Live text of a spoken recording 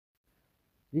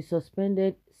The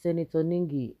suspended Senator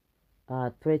Ningi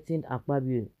threatened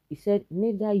Akpabio. He said,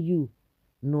 neither you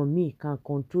nor me can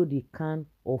control the can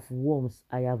of worms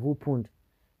I have opened.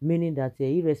 Meaning that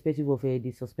irrespective of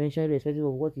the suspension, irrespective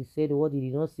of what he said or what he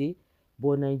did not say,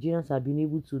 but Nigerians have been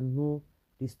able to know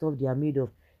the stuff they are made of.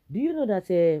 Do you know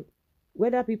that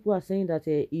whether people are saying that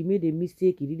he made a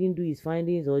mistake, he didn't do his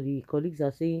findings, or the colleagues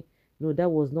are saying, no, that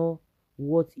was not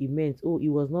what he meant, oh, he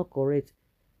was not correct.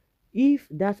 If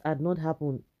that had not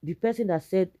happened, the person that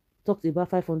said talked about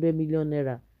 500 million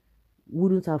naira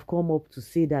wouldn't have come up to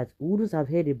say that, wouldn't have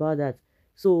heard about that.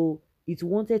 So it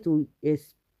wanted to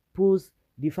expose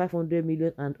the 500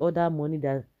 million and other money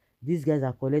that these guys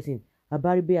are collecting.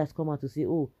 Abaribe has come out to say,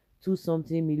 oh, 2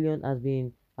 something million has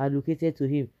been allocated to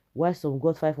him. Why some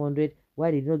got 500?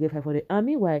 Why they did not get 500? And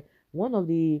meanwhile, one of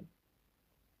the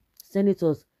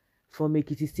senators from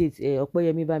Ekiti State,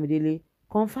 Okpeyemi Bamidele,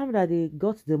 confirmed that they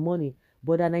got the money,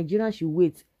 but that Nigerians should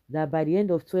wait, that by the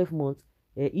end of 12 months,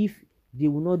 if they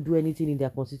will not do anything in their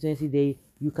constituency,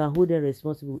 you can hold them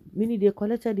responsible. Meaning they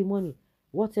collected the money,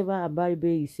 whatever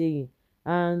Abaribe is saying.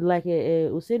 And like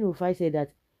Hussein Rufai said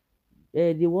that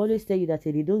they will always tell you that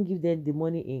they don't give them the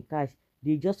money in cash.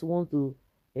 They just want to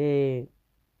uh,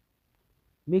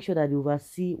 make sure that they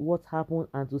oversee what happened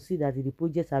and to see that the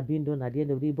projects are being done at the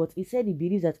end of the day. But he said he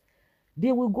believes that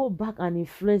they will go back and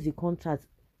influence the contract.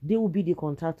 They will be the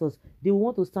contractors. They will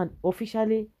want to stand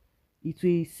officially. It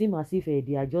will seem as if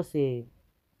they are just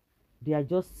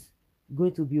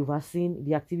going to be overseeing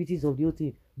the activities of the whole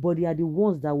thing, but they are the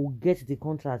ones that will get the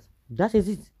contract. That is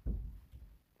it.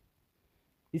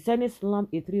 The Senate slammed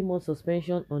a 3-month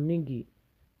suspension on Ningi,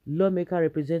 lawmaker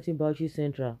representing Bauchi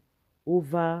Central,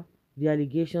 over the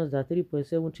allegations that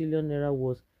 3.7 trillion naira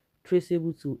was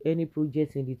traceable to any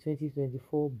project in the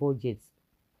 2024 budget.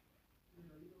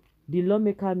 The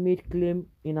lawmaker made claim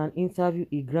in an interview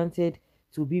he granted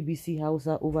to BBC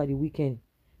Hausa over the weekend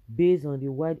based on the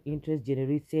wide interest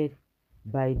generated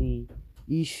by the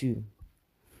issue.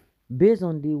 Based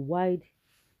on the wide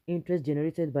interest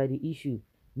generated by the issue,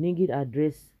 Ningi'S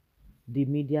addressed the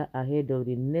media ahead of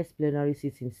the next plenary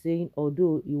sitting, saying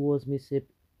although he was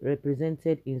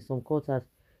misrepresented in some quarters,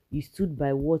 he stood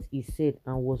by what he said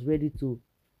and was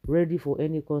ready for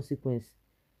any consequence.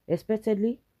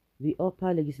 Expectedly, the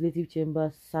upper legislative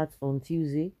chamber sat on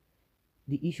Tuesday.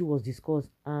 The issue was discussed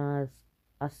as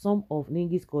some of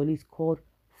Ningi's colleagues called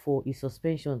for his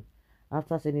suspension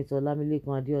after Senator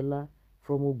Lamilekan Adeola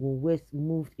from Ogun West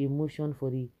moved a motion for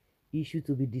the issue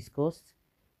to be discussed.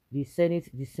 The Senate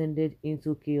descended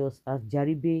into chaos as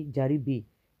Jaribe,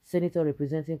 senator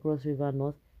representing Cross River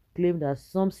North, claimed that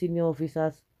some senior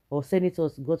officers or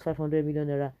senators got 500 million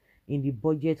naira in the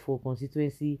budget for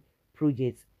constituency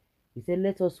projects. He said,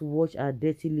 let us watch our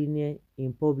dirty linear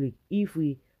in public. If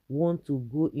we want to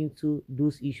go into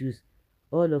those issues,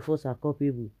 all of us are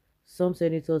culpable. Some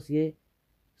senators here,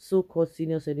 so-called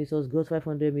senior senators, got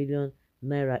 500 million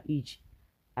naira each.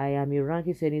 I am a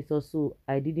ranking senator, so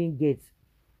I didn't get.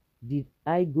 Did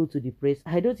I go to the press?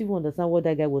 I don't even understand what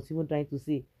that guy was even trying to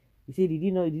say. He said he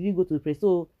didn't go to the press.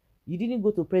 So you didn't go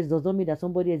to press does not mean that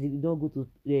somebody else did not go to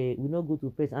will not go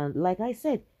to press. And like I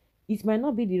said, it might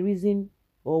not be the reason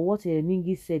or what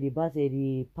Ningi said about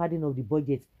the padding of the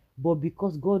budget, but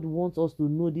because God wants us to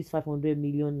know this 500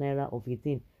 million naira of a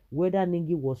thing, whether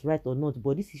Ningi was right or not.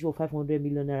 But this issue of 500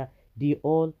 million naira, they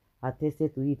all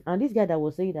attested to it. And this guy that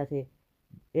was saying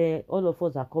that all of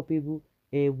us are culpable,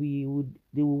 they will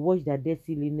watch their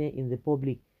dirty linen in the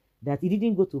public, that he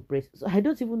didn't go to press. So I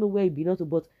don't even know where he belongs to,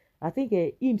 but I think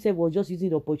he himself was just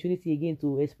using the opportunity again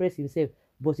to express himself,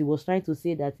 but he was trying to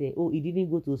say that oh, he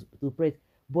didn't go to press,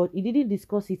 but he didn't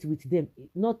discuss it with them,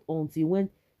 not until when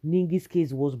Ningi's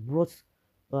case was brought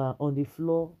on the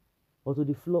floor, or to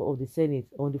the floor of the Senate,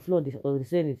 on the floor of the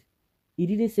Senate. He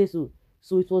didn't say so.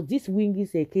 So it was this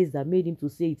Wingy's case that made him to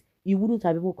say it. He wouldn't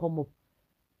have even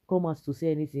come out to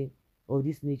say anything of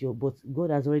this nature, but God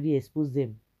has already exposed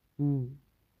them. And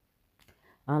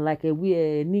like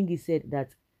Ningi said, that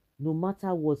no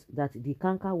matter what, that the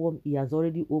canker worm he has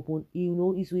already opened,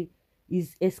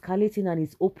 is escalating and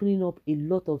is opening up a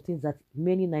lot of things that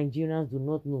many Nigerians do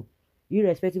not know,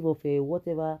 irrespective of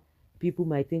whatever people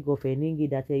might think of Ningi,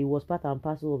 that he was part and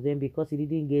parcel of them because he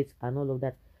didn't get and all of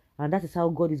that. And that is how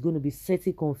God is going to be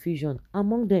setting confusion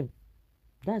among them.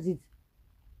 That's it.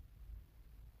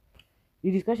 The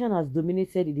discussion has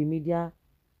dominated the media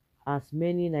as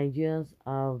many Nigerians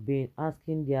have been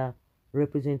asking their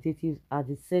representatives at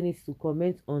the Senate to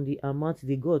comment on the amount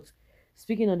they got.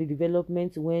 Speaking on the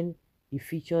development when he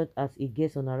featured as a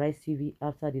guest on Arise TV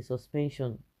after the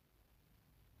suspension,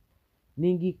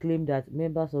 Ningi claimed that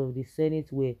members of the Senate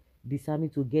were disarming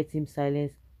to get him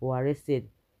silenced or arrested.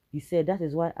 He said, "That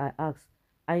is why I asked.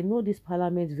 I know this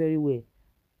parliament very well.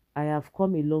 I have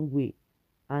come a long way,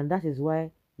 and that is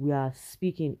why we are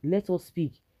speaking. Let us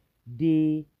speak.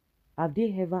 They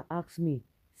they ever asked me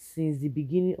since the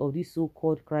beginning of this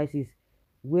so-called crisis,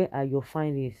 where are your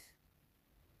findings?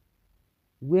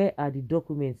 Where are the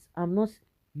documents? I'm not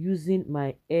using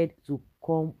my head to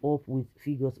come up with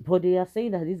figures, but they are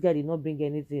saying that this guy did not bring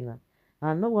anything.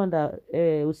 And no wonder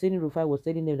Hussein Rufai was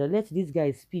telling them that let this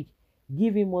guy speak,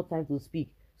 give him more time to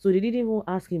speak. So they didn't even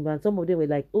ask him, and some of them were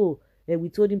like, "Oh, we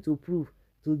told him to prove,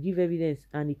 to give evidence,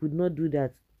 and he could not do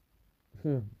that."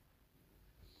 Hmm.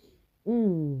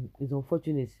 It's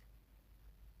unfortunate.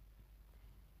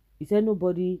 He said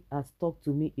nobody has talked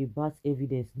to me about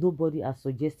evidence. Nobody has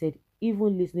suggested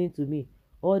even listening to me.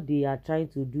 All they are trying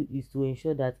to do is to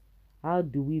ensure that how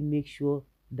do we make sure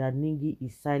that Ningi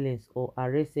is silenced or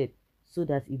arrested so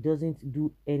that he doesn't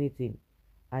do anything.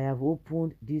 I have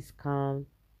opened this can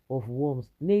of worms.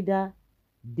 Neither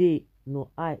they nor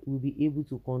I will be able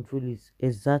to control it.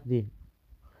 Exactly.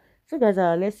 So guys,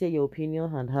 let's hear your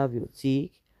opinion and have your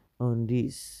take on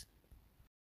this.